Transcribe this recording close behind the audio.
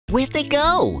Where'd they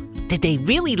go? Did they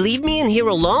really leave me in here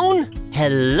alone?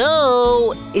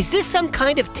 Hello? Is this some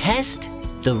kind of test?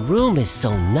 The room is so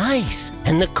nice,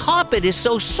 and the carpet is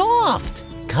so soft.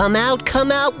 Come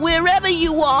out, wherever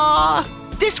you are.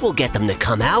 This will get them to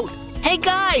come out. Hey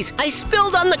guys, I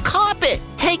spilled on the carpet.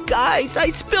 Hey guys, I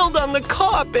spilled on the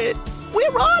carpet.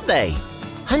 Where are they?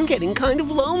 I'm getting kind of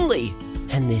lonely,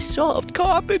 and this soft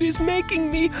carpet is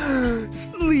making me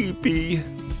sleepy.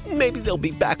 Maybe they'll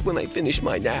be back when I finish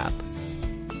my nap.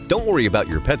 Don't worry about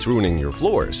your pets ruining your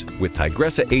floors. With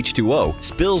Tigressa H2O,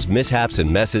 spills, mishaps,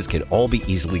 and messes can all be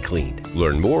easily cleaned.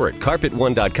 Learn more at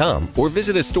carpet1.com or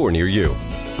visit a store near you.